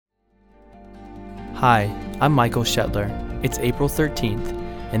Hi, I'm Michael Shetler. It's April 13th,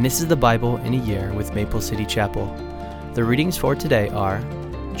 and this is the Bible in a Year with Maple City Chapel. The readings for today are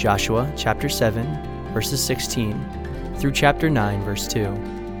Joshua chapter 7, verses 16 through chapter 9, verse 2,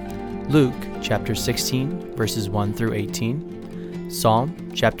 Luke chapter 16, verses 1 through 18,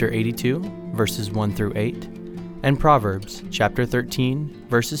 Psalm chapter 82, verses 1 through 8, and Proverbs chapter 13,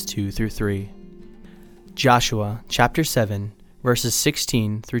 verses 2 through 3. Joshua chapter 7, verses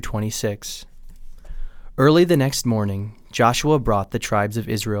 16 through 26. Early the next morning, Joshua brought the tribes of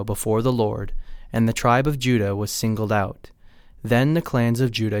Israel before the Lord, and the tribe of Judah was singled out. Then the clans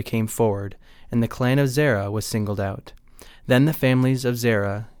of Judah came forward, and the clan of Zerah was singled out. Then the families of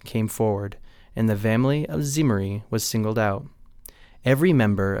Zerah came forward, and the family of Zimri was singled out. Every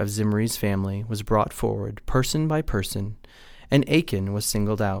member of Zimri's family was brought forward, person by person, and Achan was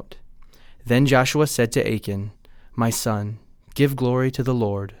singled out. Then Joshua said to Achan, "My son, give glory to the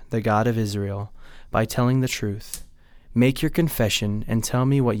Lord, the God of Israel, by telling the truth. Make your confession and tell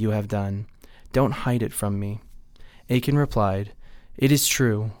me what you have done. Don't hide it from me." Achan replied, "It is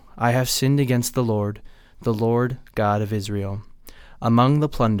true. I have sinned against the Lord God of Israel. Among the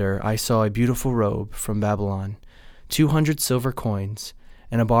plunder I saw a beautiful robe from Babylon, 200 silver coins,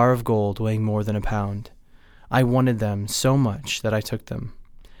 and a bar of gold weighing more than a pound. I wanted them so much that I took them.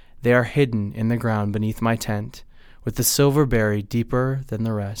 They are hidden in the ground beneath my tent, with the silver buried deeper than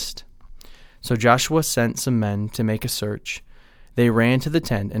the rest." So Joshua sent some men to make a search. They ran to the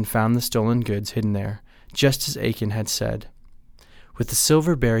tent and found the stolen goods hidden there, just as Achan had said, with the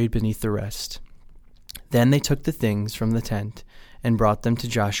silver buried beneath the rest. Then they took the things from the tent and brought them to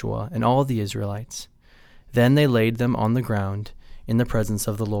Joshua and all the Israelites. Then they laid them on the ground in the presence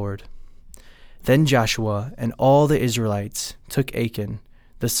of the Lord. Then Joshua and all the Israelites took Achan,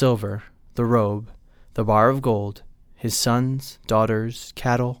 the silver, the robe, the bar of gold, his sons, daughters,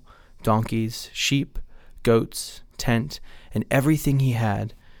 cattle, donkeys, sheep, goats, tent, and everything he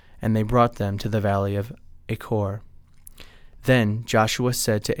had, and they brought them to the valley of Achor. Then Joshua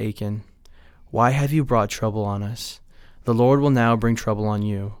said to Achan, "Why have you brought trouble on us? The Lord will now bring trouble on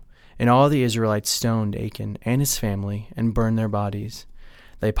you." And all the Israelites stoned Achan and his family and burned their bodies.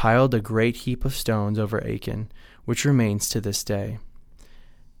 They piled a great heap of stones over Achan, which remains to this day.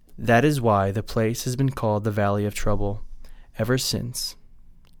 That is why the place has been called the Valley of Trouble ever since.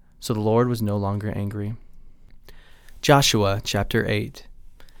 So the Lord was no longer angry. Joshua chapter 8.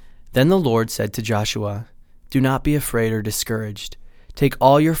 Then the Lord said to Joshua, "Do not be afraid or discouraged. Take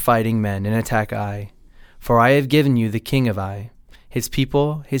all your fighting men and attack Ai, for I have given you the king of Ai, his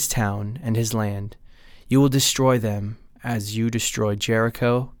people, his town, and his land. You will destroy them as you destroyed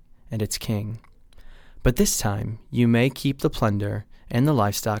Jericho and its king. But this time you may keep the plunder and the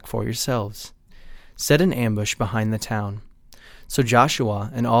livestock for yourselves. Set an ambush behind the town." So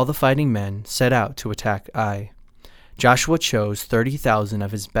Joshua and all the fighting men set out to attack Ai. Joshua chose 30,000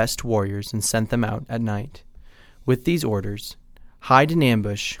 of his best warriors and sent them out at night, with these orders: "Hide in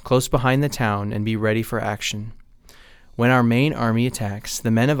ambush close behind the town and be ready for action. When our main army attacks,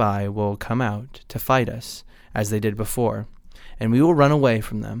 the men of Ai will come out to fight us, as they did before, and we will run away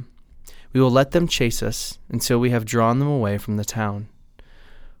from them. We will let them chase us until we have drawn them away from the town.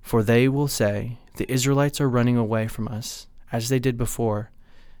 For they will say, 'The Israelites are running away from us,' as they did before.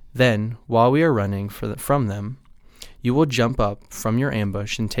 Then, while we are running from them, you will jump up from your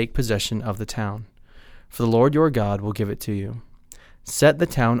ambush and take possession of the town, for the Lord your God will give it to you. Set the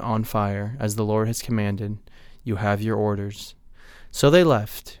town on fire, as the Lord has commanded. You have your orders." So they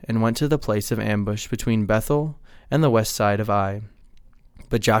left and went to the place of ambush between Bethel and the west side of Ai.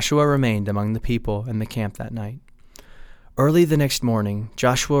 But Joshua remained among the people in the camp that night. Early the next morning,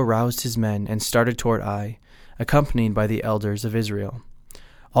 Joshua roused his men and started toward Ai, accompanied by the elders of Israel.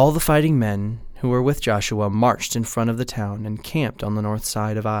 All the fighting men who were with Joshua marched in front of the town and camped on the north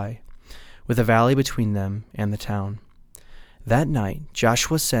side of Ai, with a valley between them and the town. That night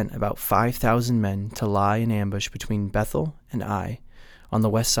Joshua sent about 5,000 men to lie in ambush between Bethel and Ai, on the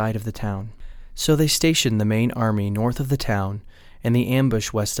west side of the town. So they stationed the main army north of the town and the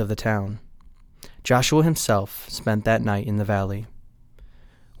ambush west of the town. Joshua himself spent that night in the valley.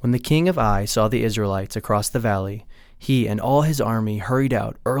 When the king of Ai saw the Israelites across the valley, he and all his army hurried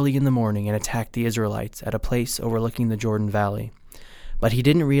out early in the morning and attacked the Israelites at a place overlooking the Jordan Valley. But he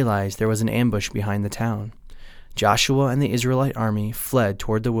didn't realize there was an ambush behind the town. Joshua and the Israelite army fled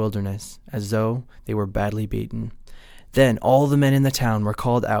toward the wilderness as though they were badly beaten. Then all the men in the town were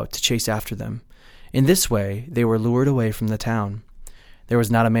called out to chase after them. In this way they were lured away from the town. There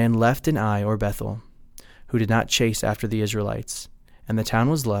was not a man left in Ai or Bethel who did not chase after the Israelites, and the town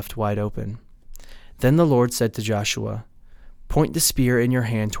was left wide open. Then the Lord said to Joshua, "Point the spear in your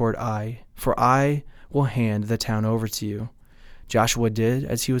hand toward Ai, for I will hand the town over to you." Joshua did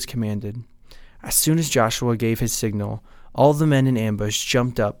as he was commanded. As soon as Joshua gave his signal, all the men in ambush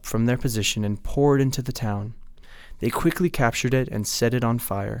jumped up from their position and poured into the town. They quickly captured it and set it on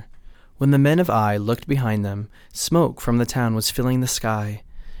fire. When the men of Ai looked behind them, smoke from the town was filling the sky,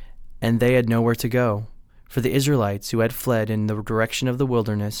 and they had nowhere to go. For the Israelites who had fled in the direction of the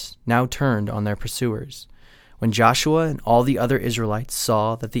wilderness now turned on their pursuers. When Joshua and all the other Israelites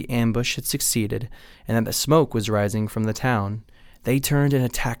saw that the ambush had succeeded and that the smoke was rising from the town, they turned and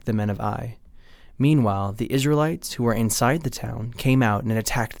attacked the men of Ai. Meanwhile, the Israelites who were inside the town came out and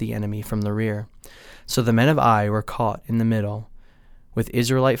attacked the enemy from the rear. So the men of Ai were caught in the middle, with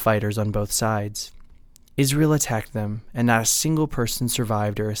Israelite fighters on both sides. Israel attacked them, and not a single person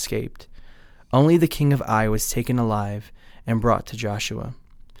survived or escaped. Only the king of Ai was taken alive and brought to Joshua.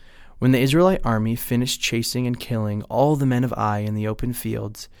 When the Israelite army finished chasing and killing all the men of Ai in the open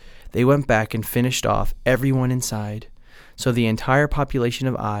fields, they went back and finished off everyone inside. So the entire population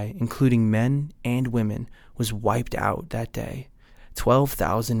of Ai, including men and women, was wiped out that day,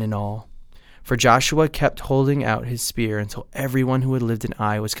 12,000 in all. For Joshua kept holding out his spear until everyone who had lived in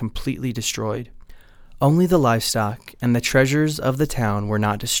Ai was completely destroyed. Only the livestock and the treasures of the town were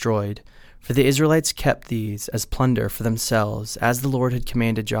not destroyed, for the Israelites kept these as plunder for themselves, as the Lord had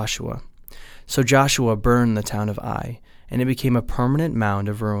commanded Joshua. So Joshua burned the town of Ai, and it became a permanent mound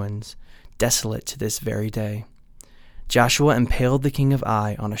of ruins, desolate to this very day. Joshua impaled the king of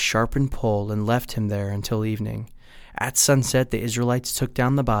Ai on a sharpened pole and left him there until evening. At sunset, the Israelites took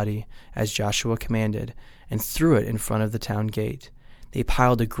down the body, as Joshua commanded, and threw it in front of the town gate. They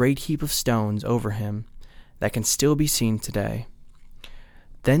piled a great heap of stones over him that can still be seen today.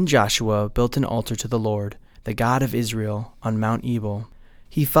 Then Joshua built an altar to the Lord, the God of Israel, on Mount Ebal.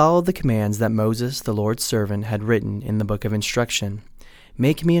 He followed the commands that Moses, the Lord's servant, had written in the book of instruction.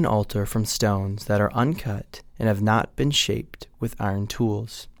 "Make me an altar from stones that are uncut and have not been shaped with iron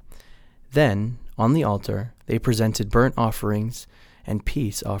tools." Then, on the altar, they presented burnt offerings and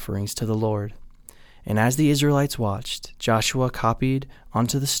peace offerings to the Lord. And as the Israelites watched, Joshua copied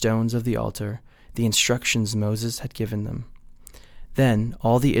onto the stones of the altar the instructions Moses had given them. Then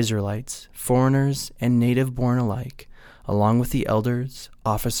all the Israelites, foreigners and native-born alike, along with the elders,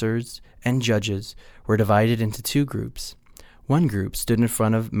 officers, and judges, were divided into two groups. One group stood in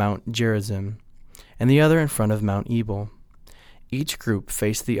front of Mount Gerizim, and the other in front of Mount Ebal. Each group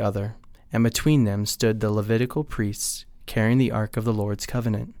faced the other, and between them stood the Levitical priests carrying the Ark of the Lord's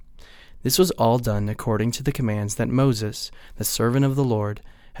covenant. This was all done according to the commands that Moses, the servant of the Lord,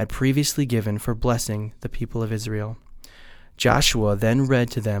 had previously given for blessing the people of Israel. Joshua then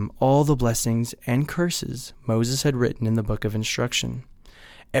read to them all the blessings and curses Moses had written in the book of instruction.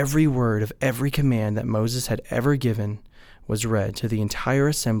 Every word of every command that Moses had ever given was read to the entire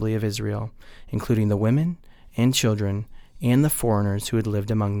assembly of Israel, including the women and children and the foreigners who had lived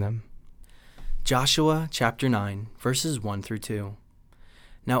among them. Joshua chapter 9, verses 1 through 2.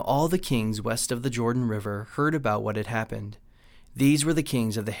 Now all the kings west of the Jordan River heard about what had happened. These were the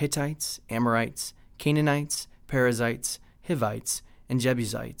kings of the Hittites, Amorites, Canaanites, Perizzites, Hivites, and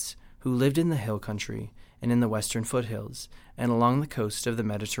Jebusites, who lived in the hill country and in the western foothills, and along the coast of the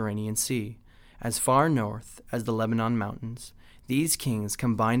Mediterranean Sea, as far north as the Lebanon mountains. These kings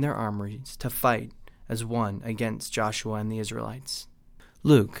combined their armies to fight as one against Joshua and the Israelites.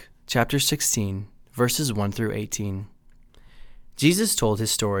 Luke chapter 16, verses 1 through 18. Jesus told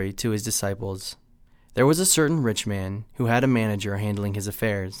his story to his disciples. There was a certain rich man who had a manager handling his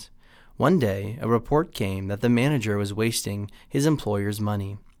affairs. One day, a report came that the manager was wasting his employer's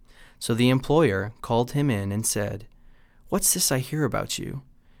money. So the employer called him in and said, "What's this I hear about you?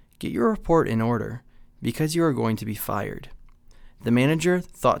 Get your report in order, because you are going to be fired." The manager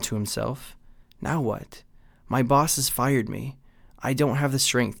thought to himself, "Now what? My boss has fired me. I don't have the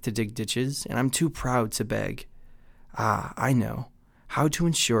strength to dig ditches, and I'm too proud to beg. I know how to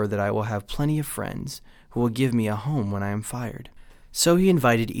ensure that I will have plenty of friends who will give me a home when I am fired." So he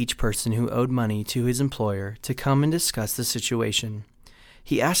invited each person who owed money to his employer to come and discuss the situation.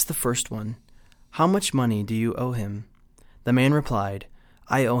 He asked the first one, "How much money do you owe him?" The man replied,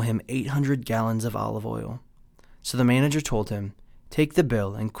 "I owe him 800 gallons of olive oil." So the manager told him, "Take the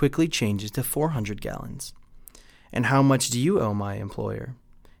bill and quickly change it to 400 gallons. "And how much do you owe my employer?"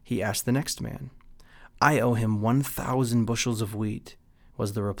 he asked the next man. "I owe him 1,000 bushels of wheat,"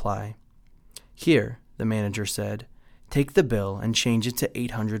 was the reply. "Here," the manager said, "take the bill and change it to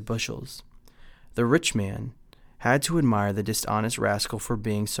 800 bushels. The rich man had to admire the dishonest rascal for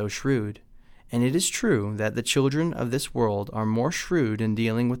being so shrewd. And it is true that the children of this world are more shrewd in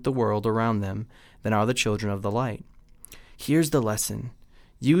dealing with the world around them than are the children of the light. Here's the lesson.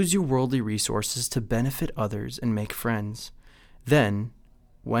 Use your worldly resources to benefit others and make friends. Then,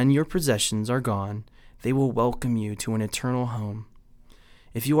 when your possessions are gone, they will welcome you to an eternal home.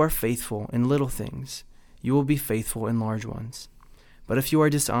 If you are faithful in little things, you will be faithful in large ones. But if you are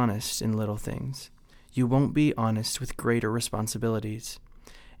dishonest in little things, you won't be honest with greater responsibilities.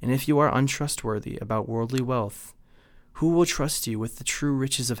 And if you are untrustworthy about worldly wealth, who will trust you with the true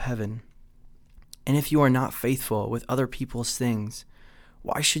riches of heaven? And if you are not faithful with other people's things,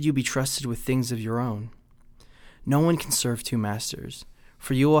 why should you be trusted with things of your own? No one can serve two masters,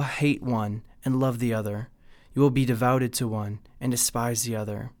 for you will hate one and love the other. You will be devoted to one and despise the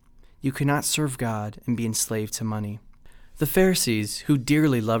other. You cannot serve God and be enslaved to money. The Pharisees, who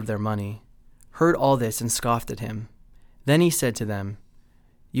dearly loved their money, heard all this and scoffed at him. Then he said to them,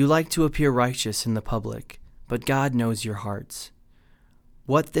 "You like to appear righteous in the public, but God knows your hearts.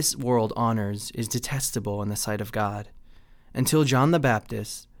 What this world honors is detestable in the sight of God. Until John the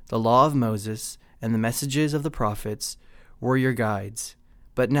Baptist, the law of Moses, and the messages of the prophets were your guides.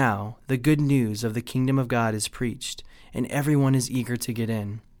 But now the good news of the kingdom of God is preached, and everyone is eager to get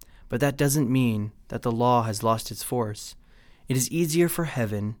in. But that doesn't mean that the law has lost its force. It is easier for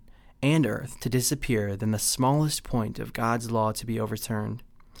heaven and earth to disappear than the smallest point of God's law to be overturned.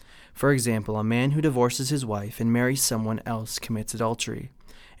 For example, a man who divorces his wife and marries someone else commits adultery,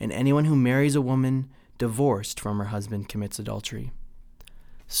 and anyone who marries a woman divorced from her husband commits adultery."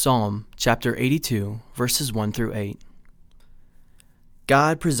 Psalm chapter 82, verses 1 through 8.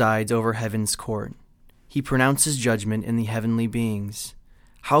 God presides over heaven's court. He pronounces judgment in the heavenly beings.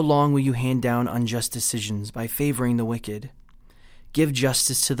 How long will you hand down unjust decisions by favoring the wicked? Give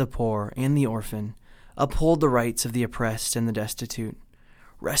justice to the poor and the orphan. Uphold the rights of the oppressed and the destitute.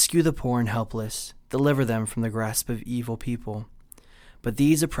 Rescue the poor and helpless. Deliver them from the grasp of evil people. But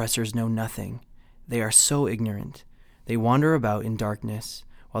these oppressors know nothing. They are so ignorant. They wander about in darkness,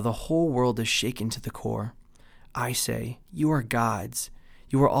 while the whole world is shaken to the core. I say, you are gods.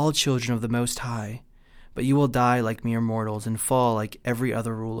 You are all children of the Most High. But you will die like mere mortals and fall like every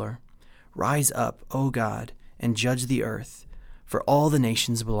other ruler. Rise up, O God, and judge the earth, for all the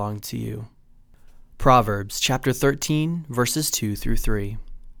nations belong to you. Proverbs chapter 13, verses 2 through 3.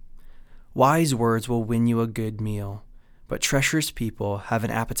 Wise words will win you a good meal, but treacherous people have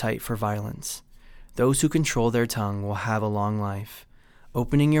an appetite for violence. Those who control their tongue will have a long life.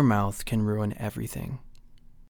 Opening your mouth can ruin everything.